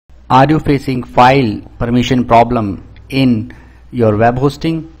Are you facing file permission problem in your web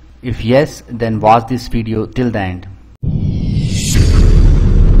hosting? If yes, then watch this video till the end.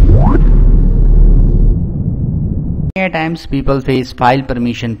 Many times people face file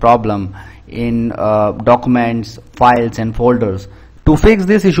permission problem in documents, files and folders. To fix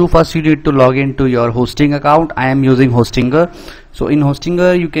this issue, first you need to log into your hosting account. I am using Hostinger. So in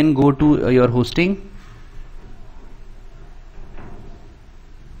Hostinger you can go to your hosting.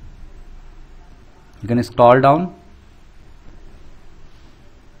 You can scroll down.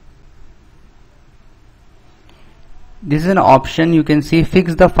 This is an option, you can see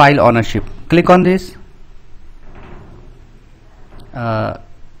fix the file ownership. Click on this,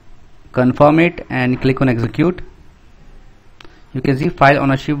 confirm it and click on execute. You can see file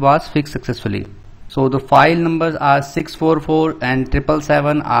ownership was fixed successfully. So the file numbers are 644 and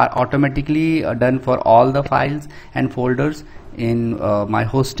 777 are automatically done for all the files and folders in my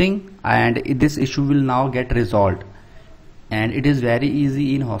hosting, and this issue will now get resolved. And it is very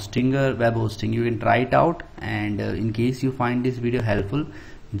easy in Hostinger web hosting. You can try it out, and in case you find this video helpful,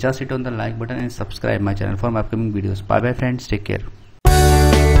 just hit on the like button and subscribe my channel for my upcoming videos. Bye bye friends, take care.